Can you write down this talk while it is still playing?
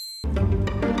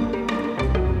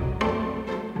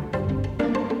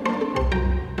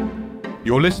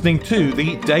You're listening to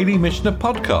the Daily Mishnah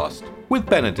Podcast with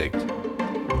Benedict.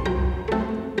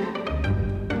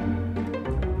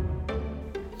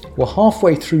 We're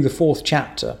halfway through the fourth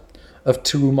chapter of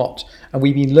Terumot, and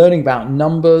we've been learning about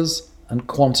numbers and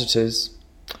quantities.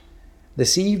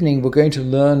 This evening we're going to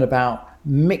learn about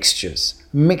mixtures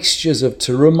of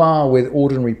terumah with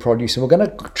ordinary produce, and we're going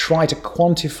to try to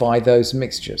quantify those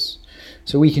mixtures.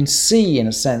 So we can see, in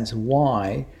a sense,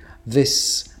 why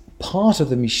this part of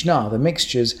the Mishnah, the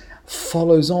mixtures,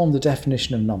 follows on the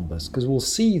definition of numbers, because we'll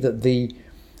see that the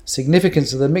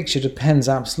significance of the mixture depends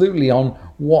absolutely on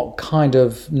what kind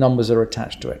of numbers are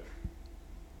attached to it.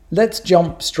 Let's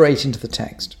jump straight into the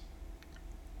text.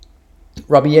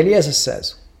 Rabbi Eliezer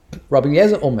says, Rabbi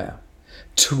Eliezer Omer,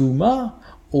 Terumah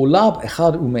olab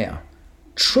echad umea.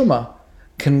 Truma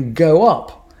can go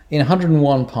up in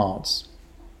 101 parts.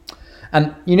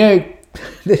 And you know,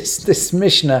 this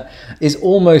Mishnah is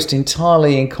almost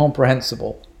entirely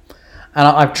incomprehensible. And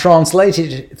I've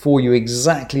translated it for you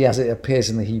exactly as it appears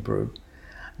in the Hebrew,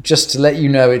 just to let you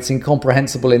know it's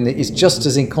just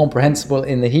as incomprehensible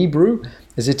in the Hebrew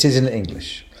as it is in the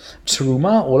English.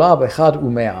 Terumah olab echad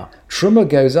umea. Truma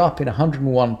goes up in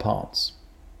 101 parts.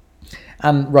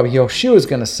 And Rabbi Yoshua is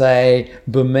going to say,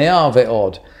 b'mea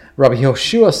ve'od. Rabbi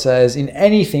Yoshua says, in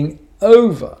anything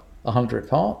over 100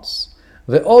 parts,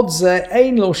 ve'od ze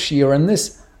ein lo shir, and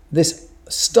this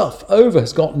stuff over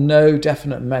has got no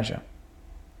definite measure.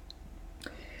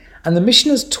 And the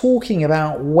Mishnah is talking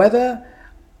about whether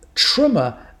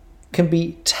truma can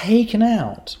be taken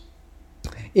out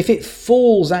if it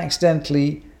falls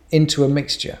accidentally into a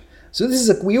mixture. So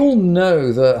we all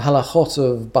know the halachot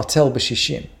of batel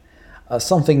b'shishim,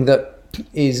 something that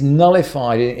is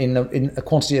nullified in a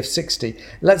quantity of 60.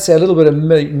 Let's say a little bit of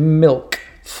milk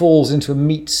falls into a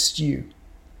meat stew.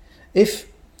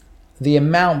 If the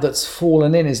amount that's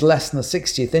fallen in is less than the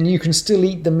 60th, then you can still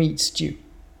eat the meat stew.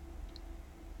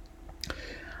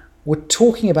 We're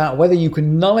talking about whether you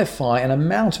can nullify an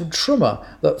amount of truma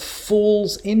that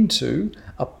falls into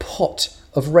a pot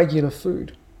of regular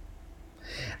food.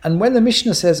 And when the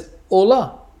Mishnah says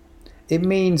ola, it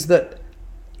means that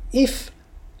if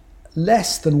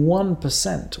less than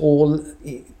 1%, or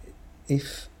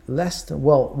if less than,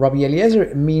 Rabbi Eliezer,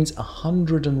 it means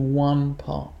 101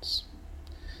 parts.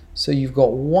 So you've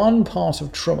got 1 part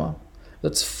of truma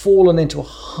that's fallen into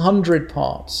 100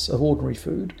 parts of ordinary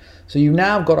food. So you've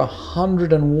now got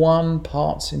 101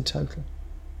 parts in total.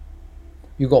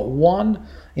 You've got 1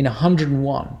 in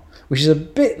 101, which is a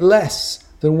bit less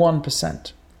than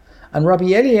 1%. And Rabbi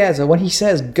Eliezer, when he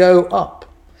says go up,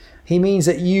 he means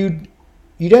that you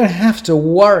don't have to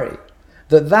worry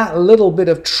that little bit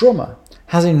of truma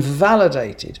has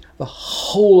invalidated the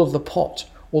whole of the pot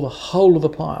or the whole of the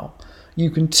pile. You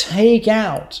can take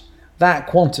out that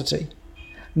quantity,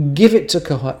 give it to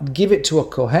a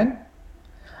kohen,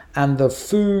 and the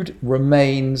food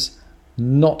remains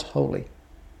not holy.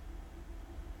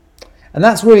 And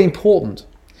that's really important.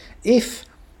 If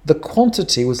the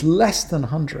quantity was less than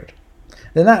 100,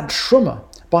 then that truma,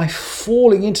 by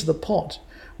falling into the pot,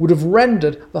 would have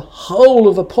rendered the whole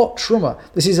of the pot truma.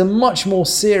 This is a much more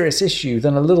serious issue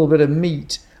than a little bit of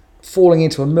meat falling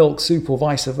into a milk soup or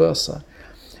vice versa.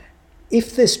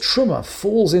 If this truma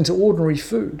falls into ordinary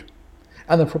food,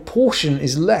 and the proportion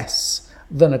is less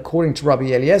than, according to Rabbi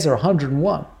Eliezer,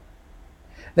 101,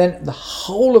 then the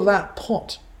whole of that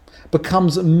pot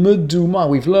becomes meduma.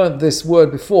 We've learned this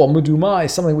word before. Meduma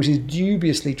is something which is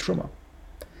dubiously truma.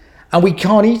 And we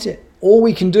can't eat it. All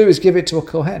we can do is give it to a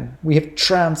kohen. We have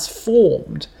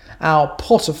transformed our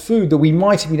pot of food that we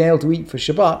might have been able to eat for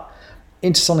Shabbat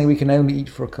into something we can only eat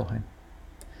for a kohen.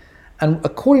 And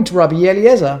according to Rabbi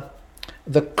Eliezer,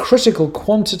 the critical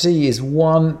quantity is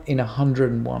 1 in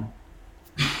 101.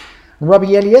 Rabbi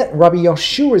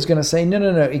Yoshua is going to say,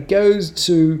 no, it goes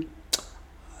to,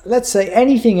 let's say,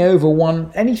 anything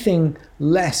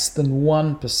less than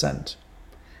 1%.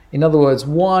 In other words,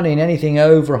 1 in anything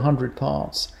over 100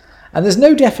 parts. And there's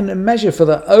no definite measure for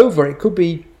the over. It could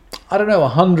be,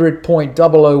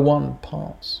 100.001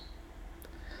 parts.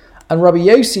 And Rabbi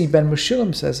Yossi ben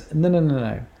Meshulam says,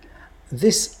 no.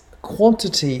 This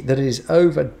quantity that is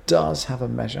over does have a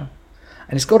measure.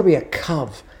 And it's got to be a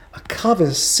kav. A kav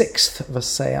is a 1/6 of a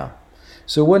seah.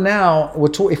 So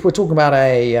if we're talking about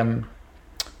a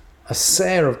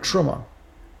seah of truma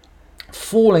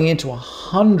falling into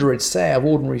 100 seah of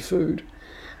ordinary food,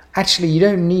 actually you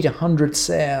don't need 100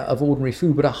 seah of ordinary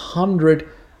food, but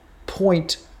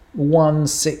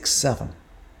 100.167,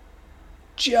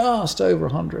 just over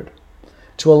 100,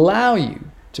 to allow you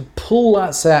to pull that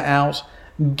seah out,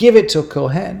 give it to a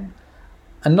kohen,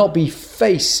 and not be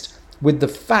faced with the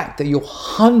fact that your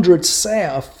 100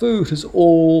 seah of food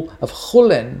of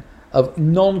chulin, of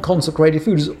non-consecrated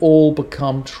food, has all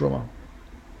become truma.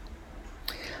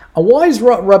 And why does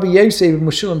Rabbi Yosef ibn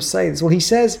Meshulam say this? Well, he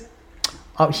says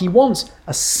he wants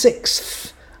a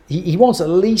sixth. He wants at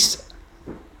least,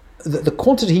 the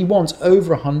quantity he wants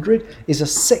over 100 is a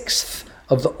sixth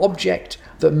of the object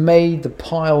that made the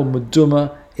pile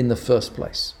meduma in the first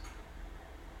place.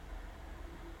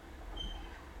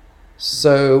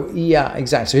 So, yeah,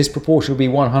 exactly. So his proportion will be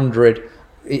 100.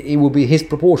 His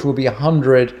proportion will be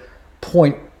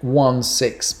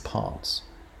 100.16 parts.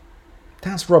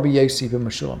 That's Rabbi Yosef ben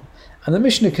Meshulam. And the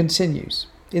Mishnah continues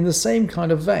in the same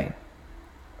kind of vein.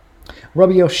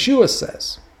 Rabbi Yoshua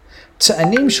says,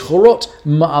 Ta'anim shchorot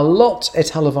ma'alot et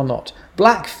halavanot.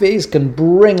 Black figs can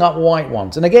bring up white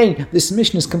ones. And again, this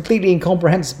Mishnah is completely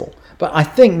incomprehensible. But I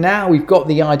think now we've got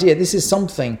the idea. This is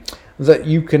something that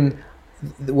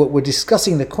we're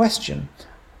discussing the question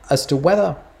as to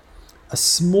whether a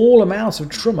small amount of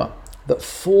truma that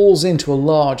falls into a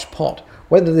large pot,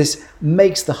 whether this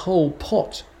makes the whole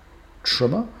pot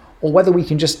truma, or whether we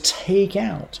can just take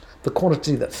out the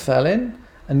quantity that fell in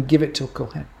and give it to a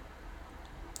kohen.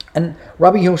 And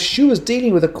Rabbi Yoshua is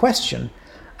dealing with a question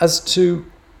as to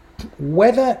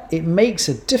whether it makes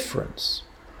a difference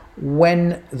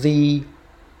when the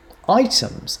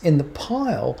items in the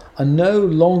pile are no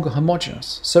longer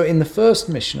homogeneous. So in the first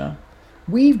Mishnah,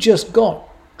 we've just got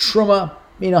truma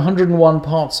in 101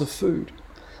 parts of food.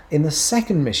 In the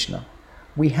second Mishnah,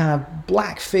 we have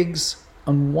black figs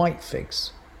and white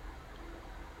figs.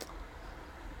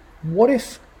 What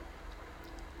if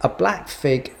a black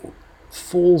fig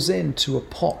falls into a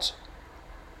pot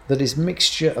that is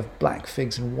mixture of black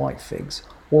figs and white figs,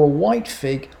 or a white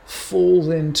fig falls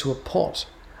into a pot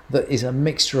that is a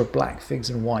mixture of black figs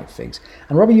and white figs?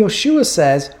 And Rabbi Yoshua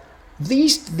says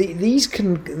these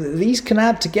can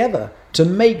add together to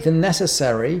make the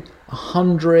necessary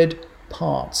 100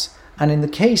 parts. And in the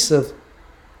case of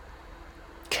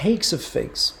cakes of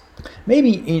figs,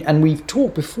 and we've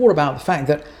talked before about the fact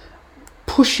that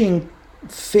pushing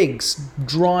figs,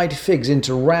 dried figs,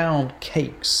 into round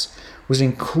cakes was an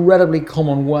incredibly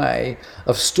common way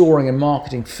of storing and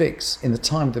marketing figs in the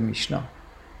time of the Mishnah.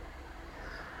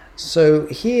 So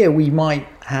here we might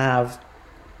have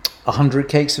 100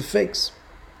 cakes of figs,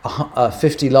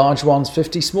 50 large ones,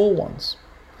 50 small ones.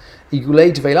 We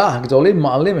might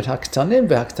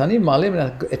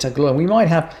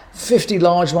have 50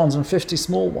 large ones and 50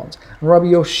 small ones. And Rabbi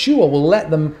Yoshua will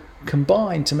let them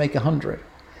combine to make 100.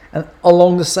 And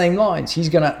along the same lines, he's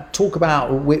going to talk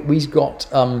about, we've got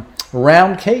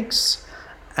round cakes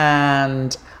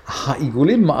and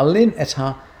malbanim.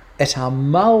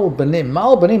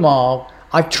 Malbanim are,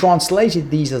 I've translated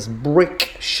these as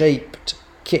brick-shaped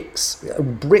cakes.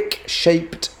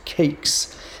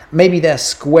 Maybe they're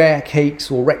square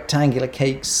cakes or rectangular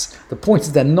cakes. The point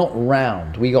is they're not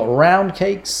round. We got round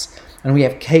cakes, and we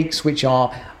have cakes which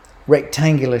are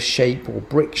rectangular shape or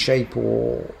brick shape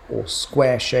or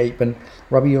square shape. And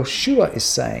Rabbi Yoshua is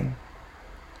saying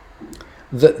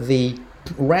that the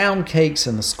round cakes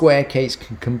and the square cakes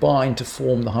can combine to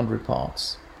form the 100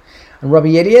 parts. And Rabbi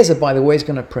Eliezer, by the way, is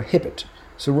going to prohibit.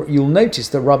 So you'll notice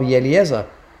that Rabbi Eliezer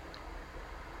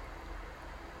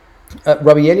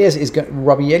is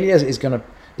going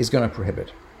to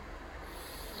prohibit.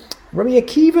 Rabbi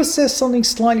Akiva says something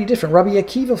slightly different. Rabbi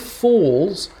Akiva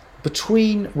falls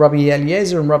between Rabbi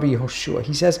Eliezer and Rabbi Yehoshua.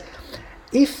 He says,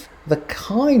 if the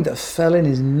kind that fell in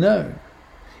is known,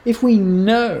 if we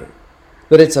know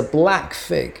that it's a black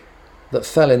fig that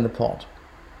fell in the pot,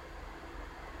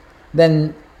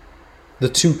 then the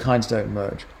two kinds don't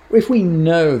merge. If we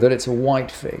know that it's a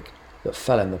white fig that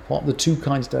fell in the pot, the two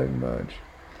kinds don't merge.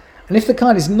 And if the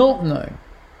kind is not known,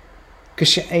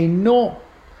 if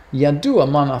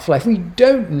we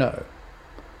don't know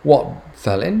what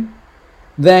fell in,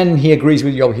 then he agrees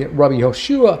with Rabbi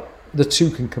Yoshua, the two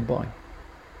can combine.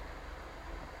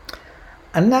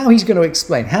 And now he's going to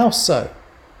explain how so.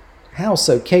 How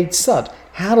so? Kate Sud.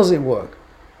 How does it work?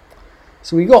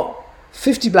 So we got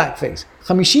 50 black figs.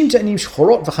 We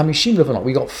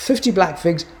got 50 black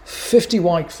figs, 50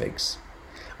 white figs.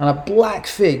 And a black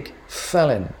fig fell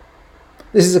in.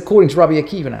 This is according to Rabbi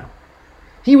Akiva now.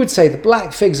 He would say the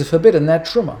black figs are forbidden, they're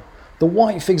truma. The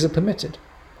white figs are permitted.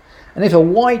 And if a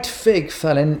white fig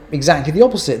fell in, exactly the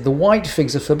opposite. The white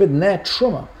figs are forbidden, they're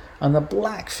truma. And the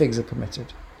black figs are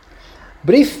permitted.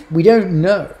 But if we don't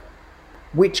know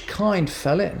which kind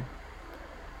fell in,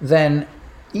 then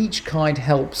each kind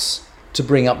helps to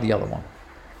bring up the other one.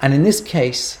 And in this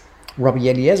case, Rabbi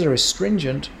Eliezer is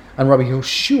stringent and Rabbi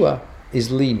Yoshua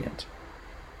is lenient.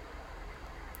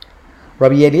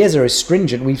 Rabbi Eliezer is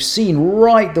stringent. We've seen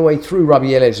right the way through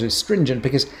Rabbi Eliezer is stringent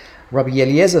because Rabbi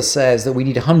Eliezer says that we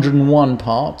need 101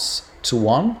 parts to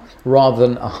 1 rather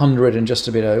than 100 and just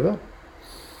a bit over.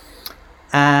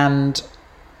 And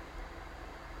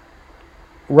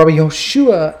Rabbi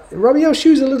Yoshua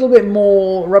is a little bit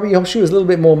more. Rabbi Yoshua is a little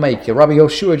bit more maker. Rabbi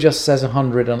Yoshua just says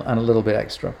 100 and a little bit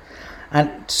extra.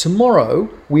 And tomorrow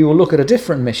we will look at a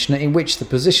different Mishnah in which the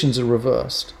positions are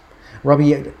reversed.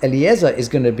 Rabbi Eliezer is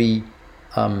going to be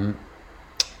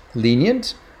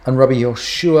lenient, and Rabbi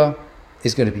Yoshua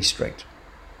is going to be strict.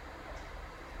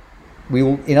 We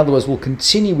will, in other words, we'll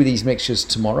continue with these mixtures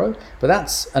tomorrow. But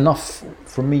that's enough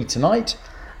from me tonight.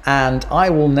 And I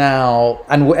will now,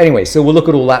 anyway, so we'll look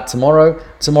at all that tomorrow.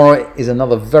 Tomorrow is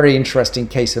another very interesting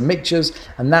case of mixtures,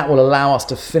 and that will allow us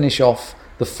to finish off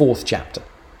the 4th chapter.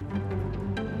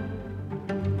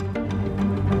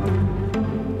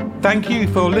 Thank you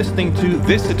for listening to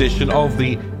this edition of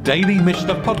the Daily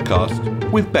Mishnah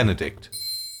Podcast with Benedict.